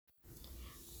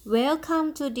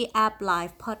Welcome to the App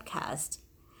Life podcast.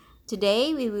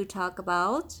 Today we will talk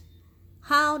about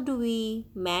how do we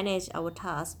manage our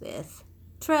tasks with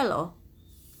Trello.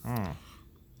 Hmm,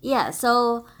 Yeah,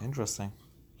 so interesting.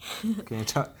 Can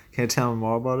you tell me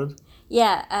more about it?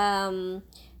 yeah,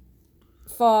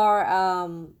 for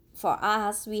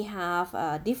us we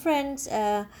have different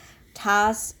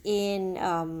tasks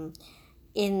in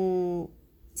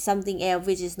something else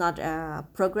which is not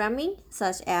programming,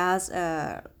 such as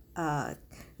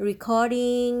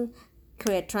recording,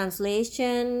 create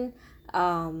translation,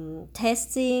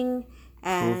 testing,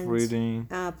 and Proofreading,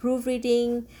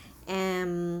 proofreading,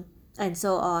 and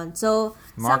so on. So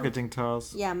some marketing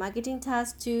tasks. yeah, marketing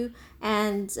tasks too,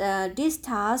 and this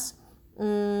task.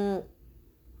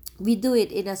 We do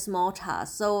it in a small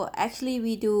task. So actually,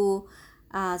 we do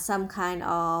some kind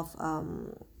of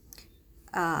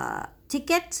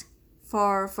ticket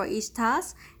for each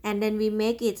task, and then we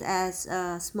make it as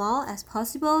small as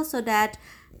possible so that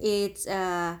it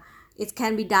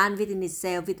can be done within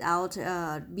itself without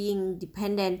being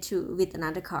dependent to with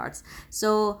another cards.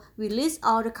 So we list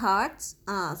all the cards.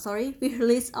 We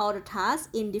list all the tasks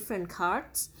in different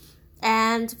cards,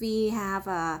 and we have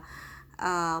a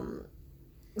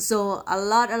so a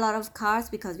lot of cards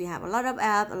because we have a lot of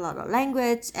app, a lot of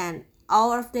language, and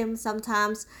all of them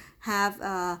sometimes have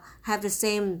the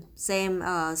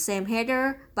same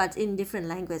header but in different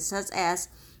language, such as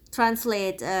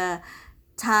translate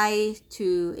Thai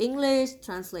to English,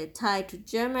 translate Thai to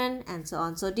German, and so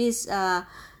on. So these there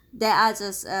are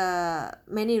just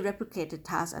many replicated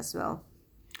tasks as well.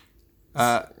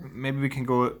 Maybe we can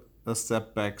go a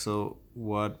step back. So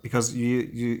what? Because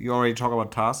you already talk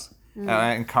about tasks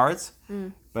and cards,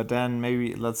 but then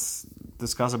maybe let's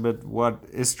discuss a bit what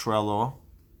is Trello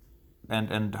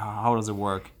and how does it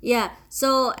work? Yeah,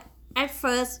 so at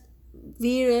first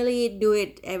we really do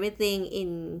it everything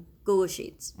in Google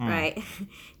Sheets, right?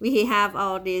 We have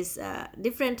all these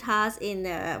different tasks in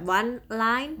one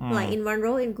line, like in one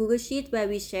row in Google Sheets where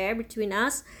we share between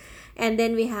us, and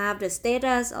then we have the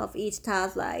status of each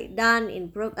task, like done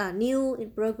in new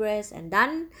in progress and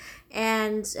done,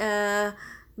 and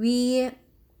we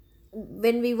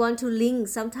when we want to link,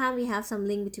 sometimes we have some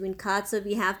link between cards, so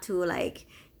we have to like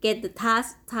get the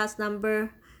task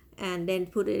number and then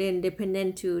put it in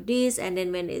dependent to this, and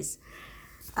then when it's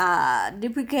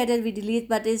duplicated we delete,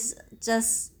 but it's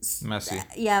just Messy.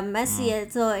 yeah, messy.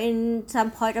 So in some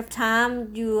point of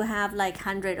time you have like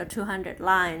 100 or 200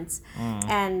 lines,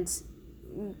 and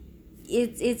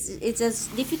it's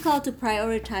just difficult to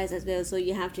prioritize as well, so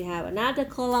you have to have another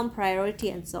column priority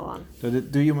and so on. So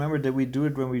do you remember that we do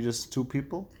it when we just two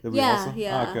people? That we Yeah, also?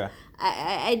 yeah. Okay.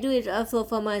 I do it also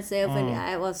for myself when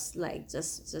I was like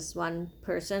just one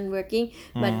person working.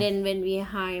 But then when we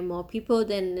hire more people,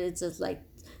 then it's just like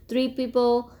three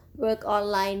people work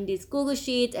online this Google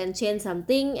Sheet and change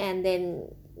something, and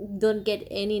then don't get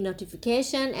any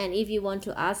notification. And if you want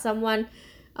to ask someone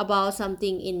about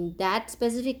something in that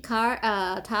specific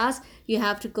task, you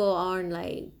have to go on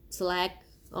like Slack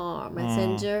or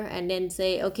Messenger and then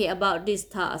say, okay, about this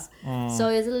task. So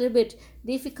it's a little bit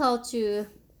difficult to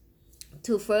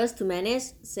first to manage,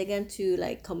 second to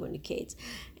like communicate.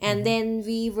 And then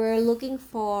we were looking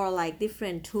for like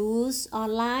different tools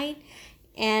online,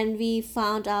 and we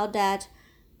found out that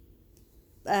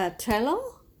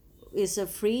Trello is a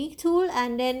free tool,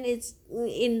 and then it's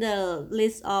in the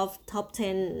list of top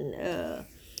 10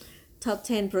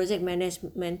 project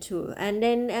management tool. And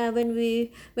then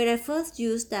when I first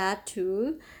used that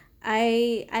tool,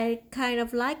 I kind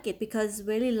of like it because it's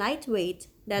really lightweight.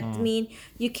 That means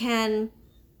you can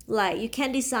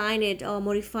design it or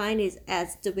modify it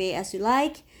as the way as you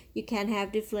like. You can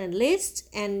have different lists,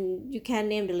 and you can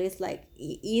name the list like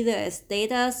either a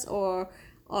status or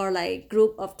like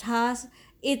group of tasks.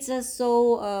 It's just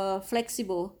so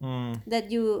flexible that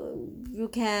you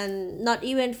can not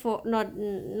even for not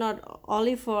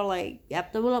only for like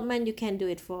app development, you can do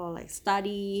it for like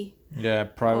study. Yeah,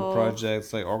 private Oh.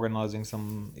 projects like organizing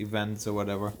some events or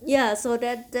whatever. Yeah, so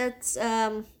that's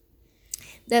the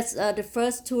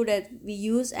first tool that we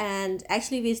use, and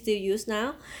actually we still use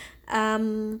now.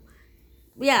 um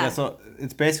Yeah, yeah. so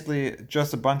it's basically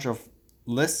just a bunch of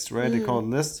lists, right? They call it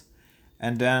lists,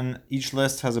 and then each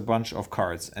list has a bunch of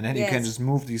cards, and then you can Yes. just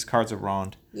move these cards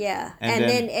around. Yeah, And and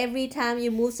then- then every time you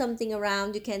move something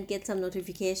around, you can get some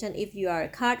notification if you are a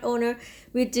card owner,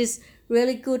 which is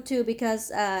really good too because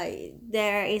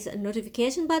there is a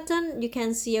notification button. You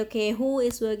can see, okay, who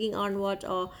is working on what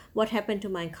or what happened to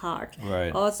my card.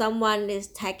 Right. Or someone is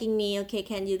tagging me, okay,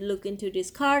 can you look into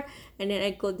this card? And then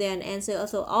I go there and answer.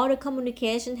 Also, all the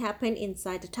communication happen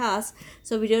inside the task,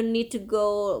 so we don't need to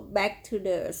go back to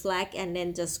the Slack and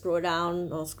then just scroll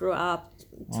down or scroll up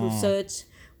to search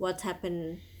what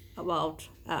happened about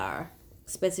our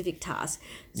specific task.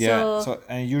 Yeah. So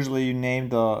and usually you name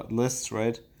the lists,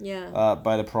 right? Yeah.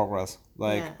 By the progress.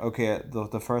 Like Yeah. okay,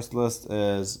 the first list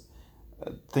is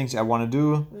things I want to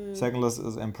do. Second list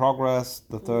is in progress.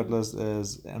 The third list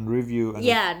is in review. And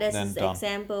Yeah, this then is done.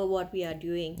 example what we are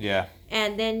doing. Yeah.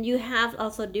 And then you have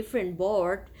also different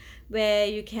board where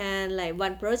you can, like,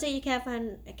 one project you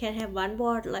can have one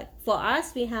board. Like for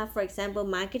us, we have, for example,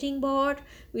 marketing board,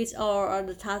 which are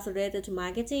the tasks related to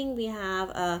marketing. We have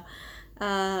a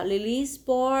release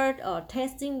board or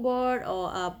testing board or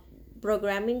a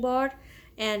programming board,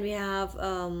 and we have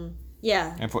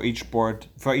yeah. And for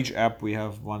each app, we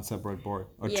have one separate board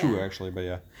or two Yeah. actually. But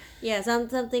yeah. Yeah,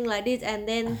 something like this. And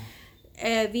then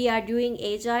we are doing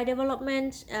agile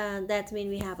development. That means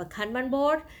we have a Kanban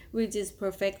board, which is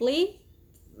perfectly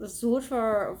suited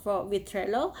for with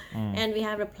Trello. And we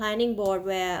have a planning board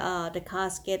where the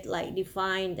tasks get like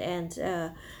defined and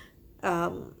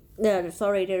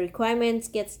the requirements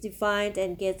gets defined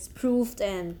and gets proved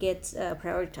and gets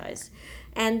prioritized.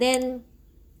 And then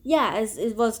yeah,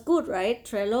 it was good, right?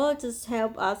 Trello just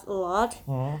helped us a lot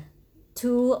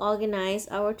to organize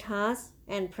our tasks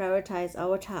and prioritize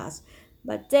our tasks.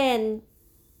 But then,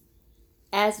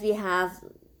 as we have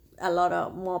a lot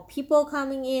of more people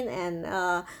coming in and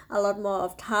a lot more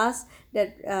of tasks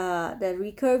that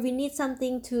recur, we need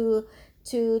something to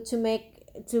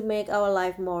make our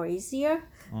life more easier.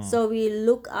 So we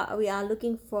are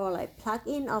looking for like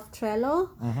plugin of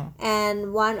Trello,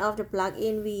 and one of the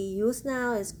plugin we use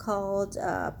now is called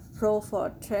Pro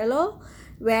for Trello,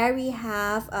 where we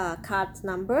have a card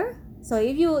number. So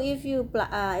if you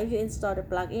install the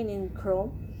plugin in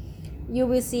Chrome, you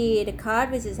will see the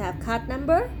card which is have card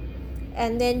number,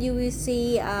 and then you will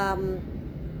see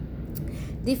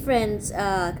different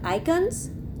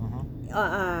icons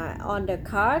on the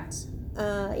cards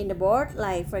in the board.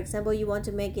 Like for example, you want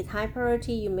to make it high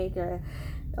priority, you make a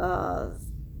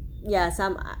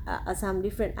some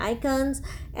different icons.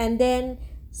 And then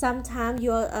sometimes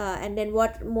and then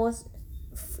what most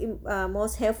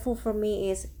helpful for me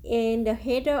is in the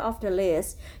header of the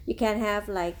list, you can have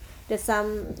like the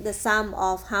sum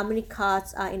of how many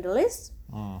cards are in the list,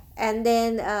 and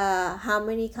then how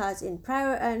many cards in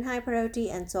prior and high priority,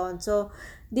 and so on. So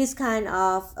this kind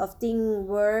of thing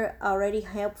were already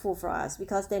helpful for us,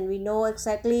 because then we know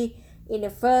exactly in the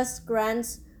first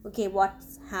glance, okay,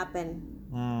 what's happened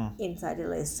inside the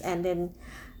list. And then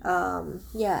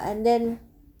and then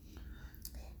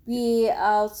we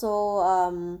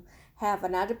also have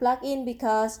another plugin,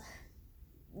 because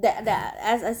that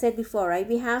as I said before, right,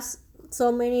 we have so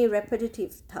many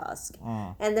repetitive tasks,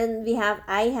 and then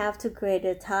I have to create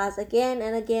a task again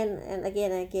and again and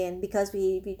again and again, because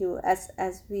we do,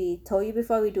 as we told you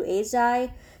before, we do agile,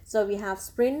 so we have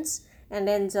sprints, and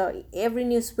then so every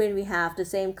new sprint we have the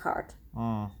same card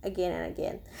again and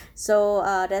again. So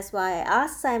that's why I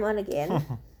asked Simon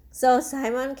again. So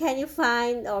Simon, can you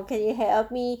find or can you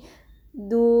help me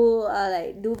do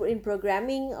in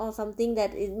programming or something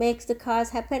that it makes the cars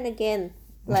happen again,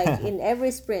 like in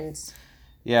every sprint?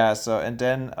 Yeah. So and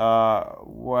then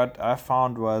what I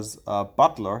found was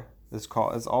Butler. It's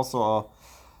also a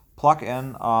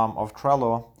plugin of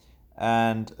Trello,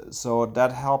 and so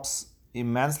that helps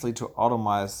immensely to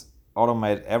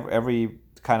automate every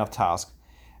kind of task.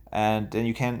 And then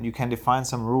you can define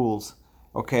some rules.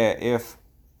 Okay, if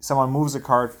someone moves a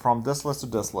card from this list to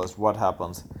this list, what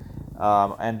happens?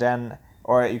 And then,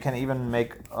 or you can even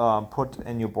put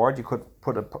in your board, you could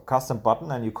put a custom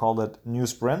button and you call it new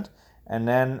sprint. And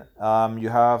then you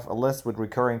have a list with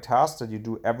recurring tasks that you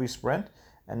do every sprint.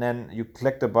 And then you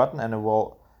click the button and it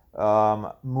will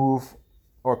move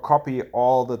or copy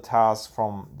all the tasks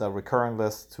from the recurring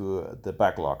list to the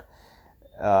backlog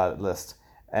list.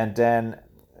 And then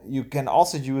you can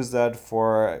also use that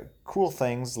for cool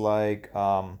things like,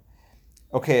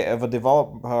 okay, if a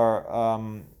developer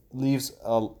leaves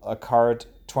a card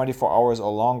 24 hours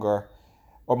or longer,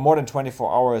 or more than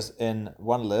 24 hours in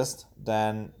one list,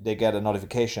 then they get a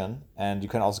notification, and you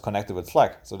can also connect it with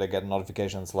Slack. So they get a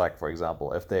notification in Slack, for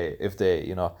example, if they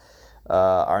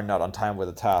are not on time with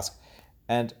a task.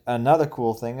 And another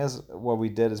cool thing is what we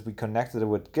did is we connected it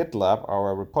with GitLab,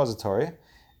 our repository,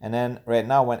 And then right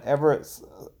now, whenever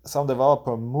some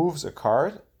developer moves a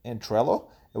card in Trello,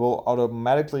 it will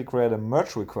automatically create a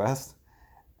merge request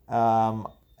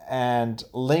and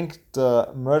link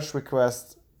the merge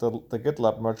request, the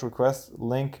GitLab merge request,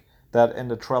 link that in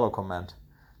the Trello command.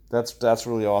 That's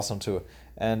really awesome too.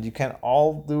 And you can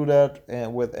all do that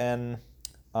within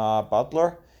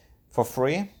Butler for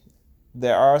free.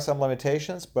 There are some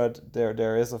limitations, but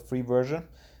there is a free version.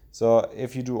 So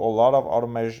if you do a lot of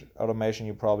automation,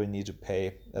 you probably need to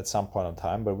pay at some point in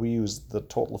time. But we use the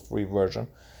total free version,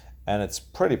 and it's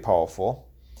pretty powerful.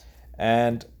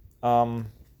 And we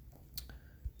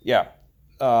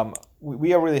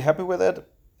are really happy with it.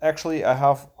 Actually, I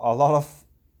have a lot of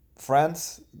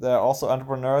friends that are also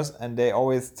entrepreneurs, and they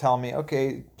always tell me,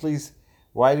 okay, please,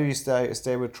 why do you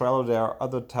stay with Trello? There are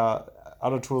other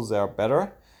tools that are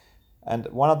better. And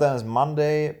one of them is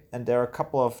Monday, and there are a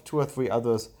couple of 2 or 3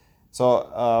 others. So,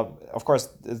 of course,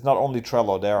 it's not only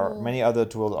Trello. There are many other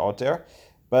tools out there.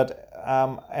 But,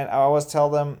 and I always tell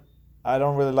them I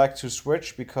don't really like to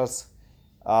switch because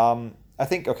I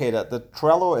think, okay, that the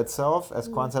Trello itself, as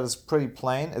Quan said, is pretty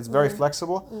plain. It's very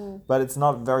flexible, but it's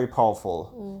not very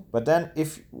powerful. But then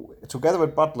if, together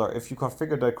with Butler, if you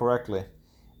configure that correctly,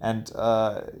 and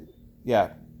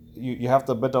you have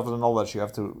the bit of the knowledge, you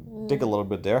have to dig a little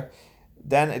bit there,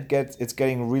 then it's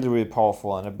getting really, really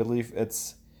powerful. And I believe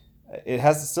it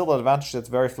has still the advantage that it's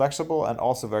very flexible and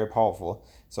also very powerful.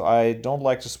 So I don't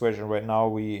like to switch, and right now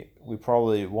we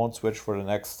probably won't switch for the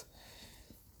next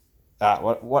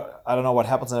what I don't know what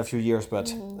happens in a few years,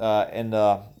 but in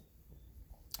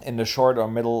the short or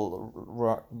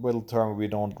middle term, we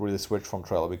don't really switch from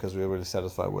Trello because we're really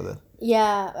satisfied with it.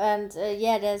 Yeah, and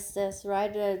that's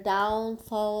right. The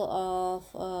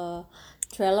downfall of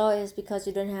Trello is because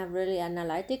you don't have really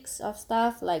analytics of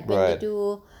stuff. Like when you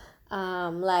do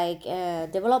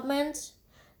development,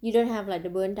 you don't have like the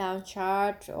burn down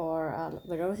chart or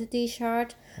velocity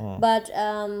chart. But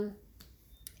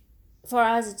for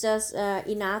us, it's just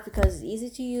enough because it's easy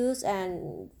to use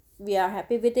and we are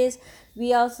happy with this.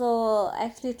 We also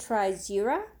actually tried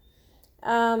Jira.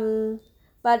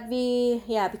 But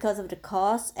because of the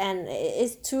cost and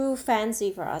it's too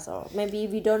fancy for us, or maybe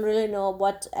we don't really know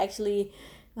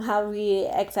how we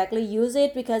exactly use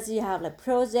it, because you have like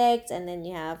projects and then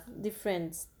you have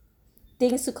different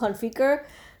things to configure.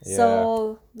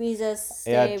 So we just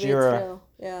stay with Jira,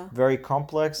 the very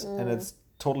complex, and it's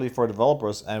totally for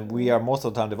developers, and we are most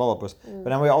of the time developers. But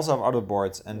then we also have other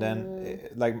boards, and then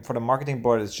like for the marketing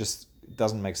board, it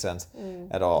doesn't make sense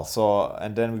at all. So,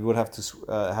 and then we would have to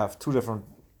have 2 different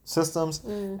systems,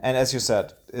 and as you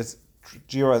said,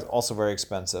 Jira is also very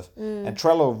expensive, and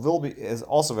Trello is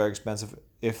also very expensive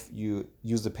if you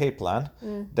use the paid plan.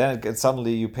 Then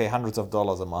suddenly you pay hundreds of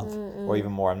dollars a month, or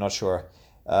even more. I'm not sure,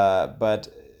 but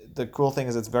the cool thing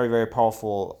is it's very, very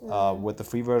powerful with the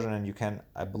free version, and you can,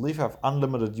 I believe, have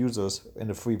unlimited users in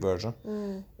the free version.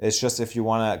 It's just if you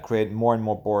want to create more and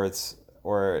more boards,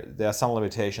 or there are some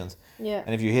limitations.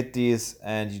 And if you hit these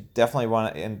and you definitely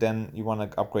want to, and then you want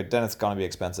to upgrade, then it's going to be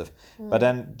expensive. But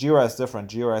then Jira is different.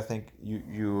 Jira, I think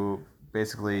you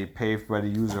basically pay by the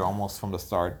user almost from the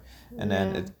start, and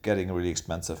then it's getting really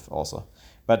expensive also.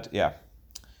 But yeah.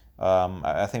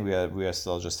 I think we are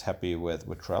still just happy with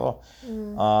Trello,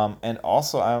 and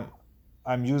also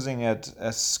I'm using it,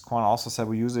 as Quan also said,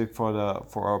 we use it for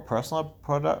our personal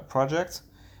projects,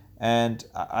 and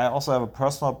I also have a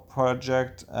personal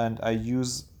project, and I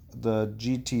use the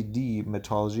GTD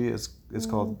methodology. It's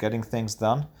called Getting Things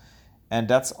Done, and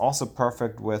that's also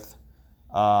perfect with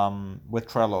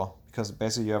Trello, because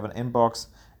basically you have an inbox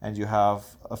and you have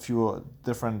a few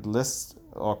different lists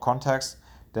or contacts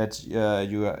that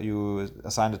you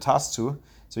assign the task to.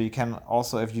 So you can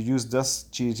also, if you use this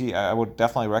GTD, I would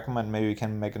definitely recommend, maybe we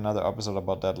can make another episode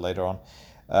about that later on.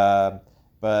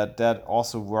 But that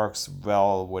also works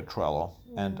well with Trello.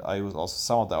 And I use also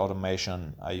some of the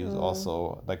automation. I use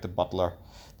also like the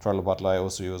Trello Butler I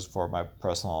also use for my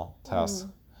personal tasks.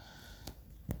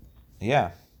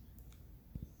 Yeah.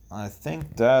 I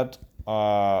think that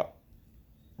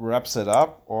wraps it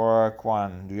up. Or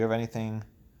Quan, do you have anything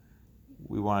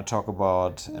we want to talk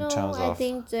about in terms of? I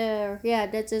think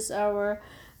that is our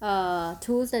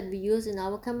tools that we use in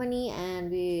our company,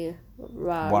 and we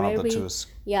are One of the tools.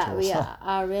 we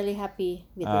are really happy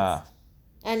with it.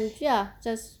 And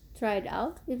just try it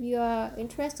out if you are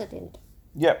interested in it.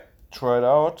 Yep, try it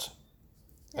out,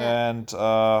 and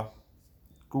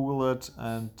Google it,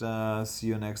 and see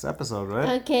you next episode,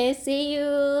 right? Okay, see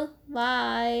you.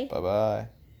 Bye. Bye-bye.